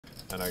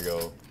And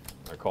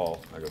I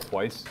call, I go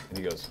twice, and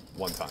he goes,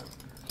 one time.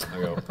 I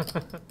go,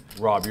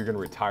 Rob, you're gonna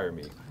retire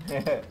me.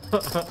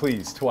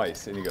 Please,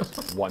 twice. And he goes,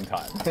 one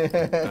time.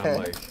 And I'm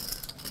like,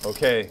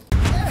 okay.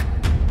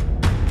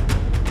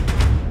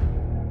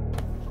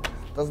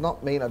 Does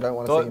not mean I don't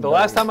want to see The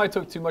last time I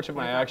took too much of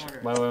my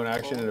own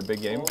action in a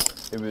big game,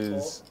 it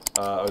was,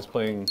 I was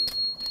playing,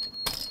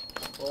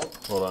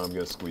 hold on, I'm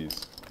gonna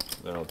squeeze.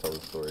 Then I'll tell the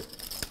story.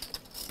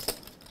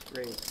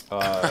 Great.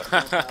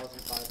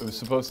 It was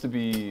supposed to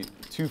be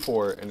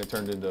 2-4, and it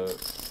turned into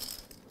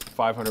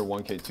 500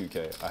 1K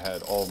 2K. I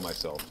had all of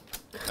myself,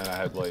 and I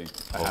had like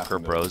a Poker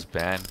Bros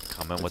band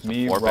coming with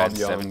me, the 4 Rob bet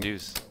Young, 7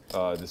 deuce.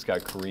 This guy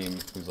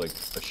Kareem, who's like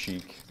a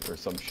sheik or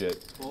some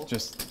shit.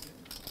 Just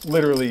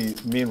literally,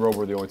 me and Rob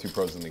were the only 2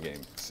 pros in the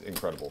game. It's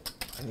incredible.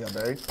 And you got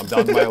buried? I'm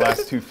down to my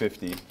last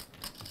 250,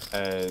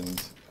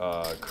 and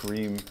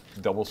Kareem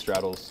double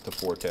straddles to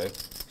 4K.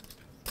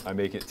 I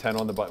make it 10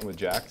 on the button with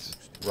jacks.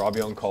 Rob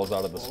Young calls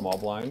out of the small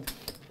blind.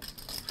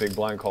 Big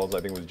blind calls,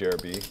 I think, was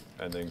JRB,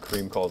 and then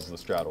Kareem calls the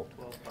straddle.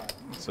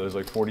 So there's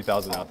like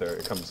 40,000 out there.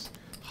 It comes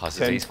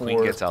 10, ace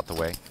queen gets out the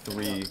way.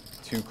 3,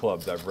 2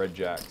 clubs. I've red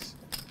jacks.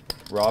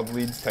 Rob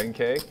leads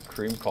 10K.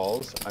 Kareem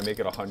calls. I make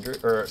it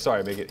 100, or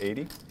sorry, I make it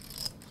 80.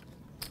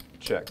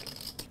 Check.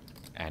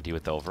 Andy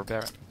with the over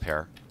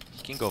pair.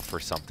 He can go for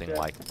something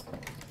like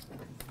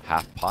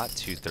half pot,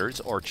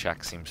 2/3, or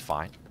check seems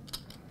fine.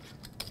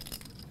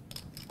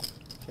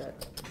 Check.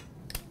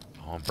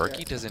 Oh, and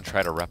Berkey doesn't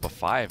try to rep a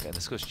 5, and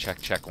this goes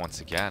check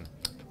once again.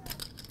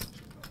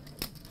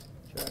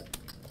 Check.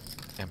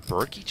 And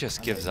Berkey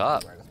just gives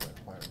up.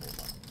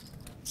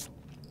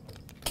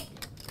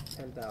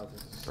 10,000.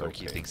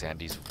 Berkey thinks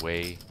Andy's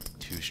way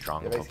too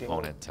strong of an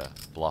opponent to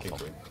bluff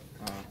him.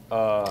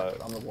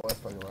 I'm the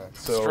worst by the way.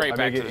 So Straight I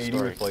back make to it the 80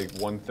 story. with like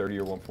 130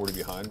 or 140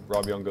 behind.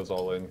 Rob Young goes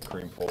all in,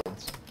 Kareem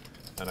folds.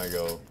 And I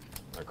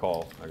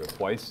call, I go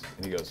twice,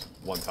 and he goes,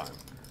 one time.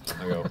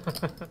 I go,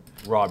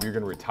 Rob, you're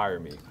gonna retire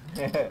me.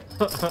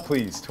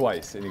 Please,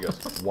 twice. And he goes,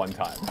 one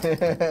time.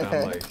 And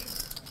I'm like,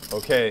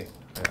 okay,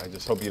 I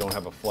just hope you don't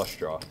have a flush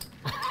draw.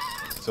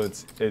 So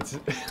it's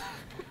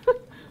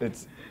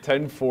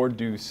 10-4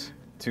 deuce,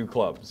 2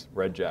 clubs,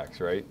 red jacks,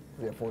 right?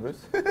 Yeah, 4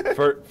 deuce.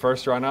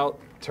 First run out,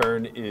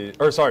 turn is,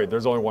 or sorry,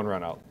 there's only 1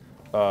 run out.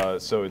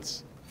 So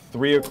it's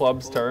 3 of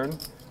clubs turn,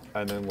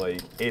 and then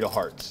like 8 of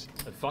hearts.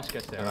 The flush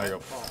gets there. And I go,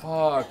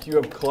 fuck, you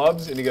have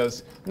clubs? And he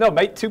goes, no,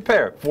 mate, 2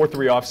 pair.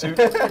 4-3 offsuit,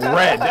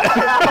 red.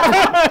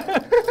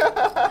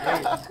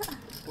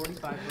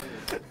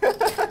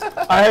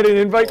 4,500. I had an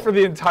invite for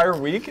the entire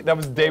week. That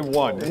was day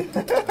 1.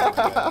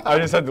 I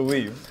just had to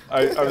leave.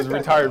 I was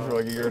retired for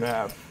like a year and a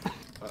half.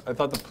 I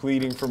thought the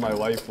pleading for my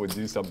life would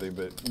do something,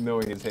 but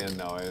knowing his hand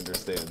now, I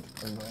understand.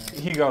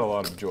 He got a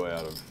lot of joy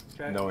out of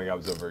knowing I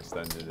was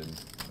overextended and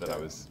that I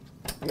was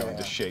going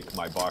to shake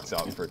my box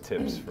out for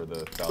tips for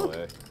the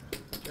ballet.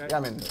 Yeah, I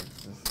mean,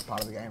 it's part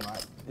of the game,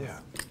 right? Yeah.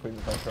 Putting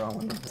the pressure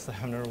on.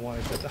 I've never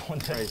wanted to get that one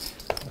day.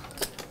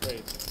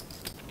 Great.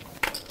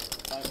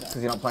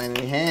 Because you're not playing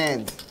any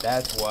hands.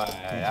 That's why.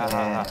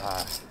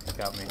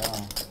 Got me.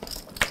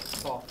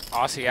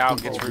 Aussie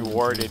out gets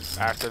rewarded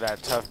after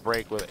that tough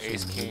break with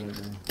Ace King.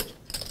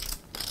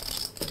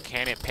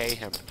 Can it pay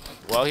him?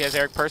 Well, he has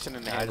Eric Person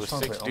in the hand with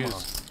 6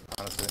 deuce.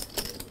 Honestly,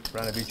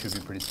 Brandon Beach would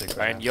be pretty sick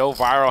right And Yo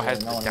Viral has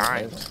the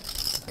dimes.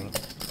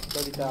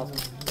 30,000.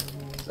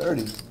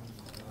 30.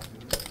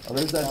 Oh,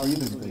 there's that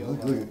breathing thing.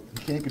 Look, you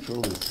can't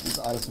control this. It's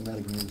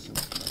automatic motion.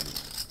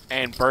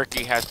 And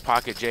Berkey has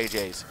pocket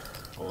JJs.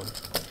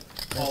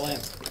 All in.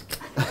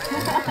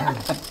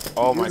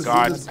 Oh my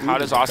God! How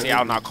does Aussie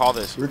out not call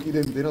this? Ricky,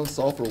 they don't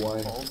solve for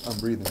wine. I'm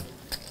breathing.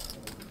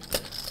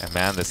 And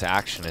man, this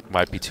action, it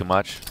might be too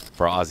much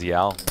for Aussie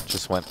Al.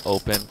 Just went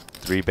open,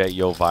 3-bet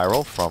Yo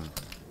Viral from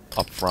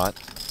up front.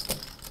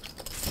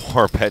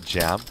 4-bet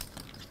jam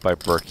by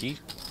Berkey.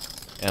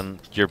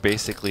 And you're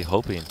basically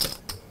hoping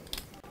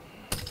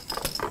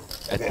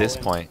at this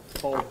point.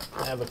 I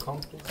have a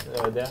comp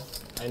there.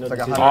 I know It's like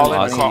this is All in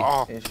Aussie.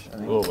 call. A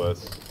little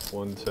less.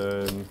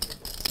 110.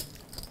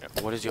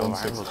 What is Yo Viral?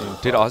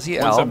 116. Did Aussie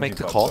Al make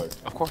the 117.5, call? sorry.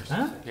 Of course.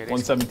 Huh? Yeah, it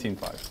is.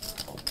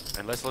 117.5.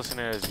 And let's listen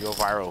to his Yo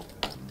Viral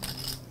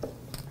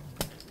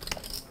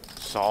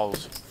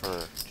solves for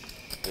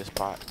this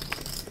pot.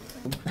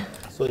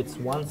 So it's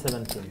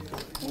 117.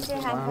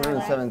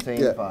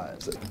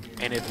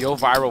 117.5. And if Yo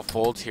Viral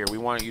folds here, we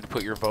want you to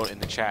put your vote in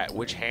the chat.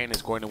 Which hand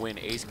is going to win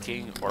Ace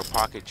King or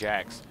Pocket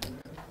Jacks?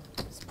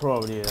 It's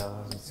probably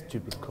a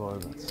stupid call,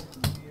 but...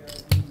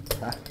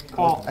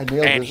 Call. I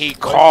nailed And this. he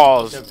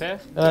calls.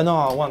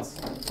 no, once.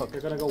 Fuck.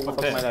 You're gonna go Fuck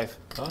one. my life.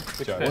 Huh?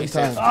 One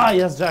time. Ah,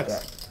 yes,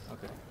 jacks.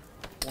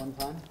 One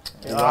time.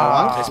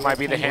 This might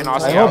be the hand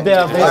Aussie I hope they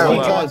are One very time.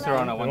 good.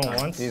 One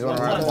time. He's one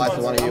round twice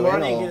the one of you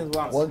in,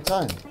 or? One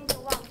time.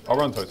 I'll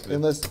run twice.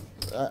 Unless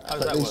that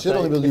they work? should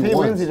only be able to If do he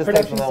once. wins, he just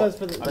Prediction takes says the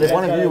for the. But if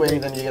one of you wins,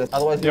 then you get it.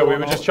 Otherwise, Yeah, we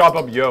would just chop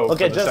up Yo Okay, for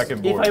the just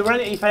second if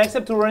board. I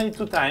accept to run it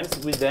 2 times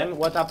with them,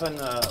 what happen?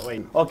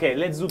 Wait. Okay,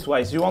 let's do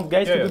twice. You want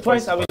guys to Yeah, do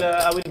twice? twice.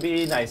 I will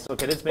be nice.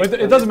 Okay, let's make.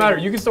 It doesn't matter.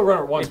 You can still run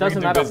it once. It doesn't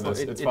we can matter. do business.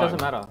 It's It fine.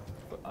 doesn't matter.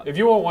 If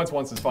you want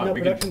once is fine. No,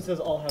 We can production says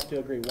all have to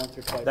agree once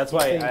or twice. That's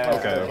why Saying I- twice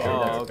Okay, is okay.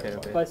 Oh, okay,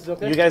 okay. Twice is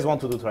okay? You guys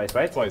want to do twice,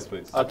 right? twice,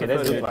 please. Okay,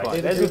 let's do twice.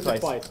 David Let's do agrees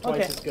with twice. Twice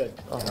Okay. is good.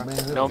 Oh,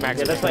 man, No max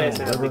Yeah, that's why I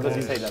said that, Never because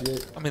he mind. said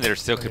that. Shit. I mean, there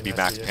still could be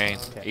max pain.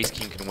 Ace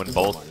king can win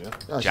both.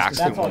 Oh, Jacks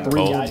That's can win all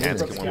both. three.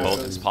 Tens can win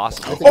both. It's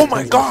possible. Oh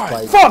my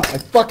God! Fuck! I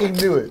fucking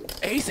knew it.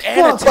 Ace and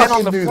a I 10 on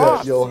fucking the knew flop.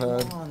 that,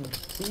 Johan.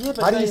 Yeah,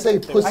 but How do you say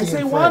pussy I say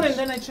in one French?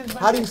 and then I change my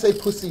How do you say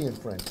pussy in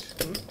French?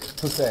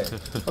 Pussy. Okay,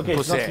 it's not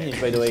Pussy. finished,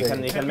 by the way. He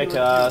can make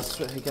a.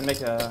 He can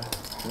make a.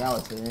 Now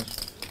it's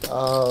finished.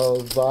 Wow,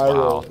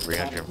 Viral.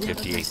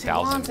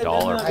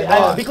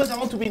 $358,000. Because I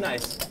want to be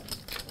nice.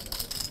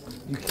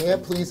 You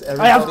can't please I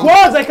everybody. have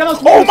quads. I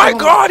cannot. Oh my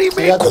God, he You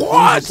made have to please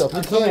quads! yourself.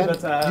 You Sorry, can.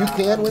 but, You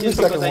can win the just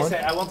second because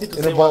one. I wanted to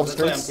It say involves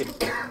one, that's tricks.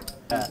 why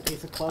I'm kidding.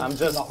 Ace of clubs, I'm king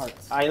just. of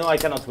hearts. I know I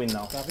cannot win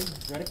now. Copy?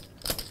 Ready?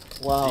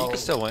 You Wow. can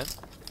still win.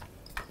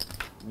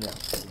 Yeah.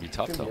 It'd be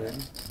tough though.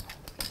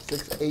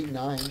 6, 8,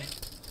 9.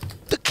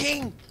 The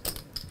king!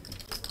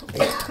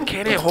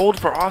 Can it hold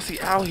for Aussie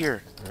Al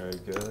here?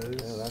 Alright, guys.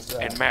 Yeah, that's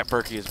that. And Matt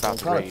Berkey is about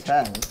It's to not a rage.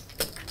 10.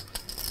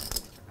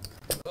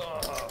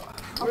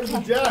 Where's the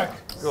jack?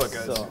 Good luck,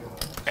 guys. So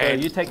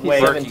And you take the Wait,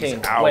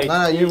 17. out. Wait.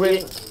 No, you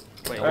win.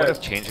 Wait, what a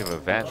change of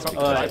events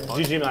because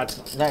GG match.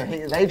 No,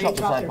 they dropped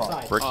the side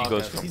pot. Berkey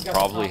goes from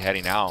probably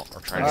heading out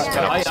or trying to Yeah.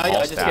 spin up a I small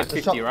just get stack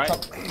 50,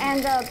 right?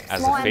 And as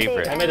small a and big.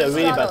 favorite. I made a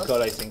really bad Slots.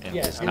 call, I think. and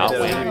Yeah, does you not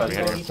did win a really bad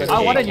 358K I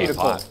wanted you to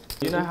pot. call.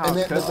 You know how And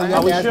then, because but then I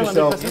you we have to sure ask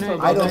yourself, on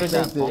the I don't first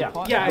think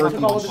that Yeah, I took all Berkey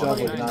of would the shove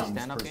money. with nines.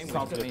 stand-up game,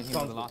 personally. limp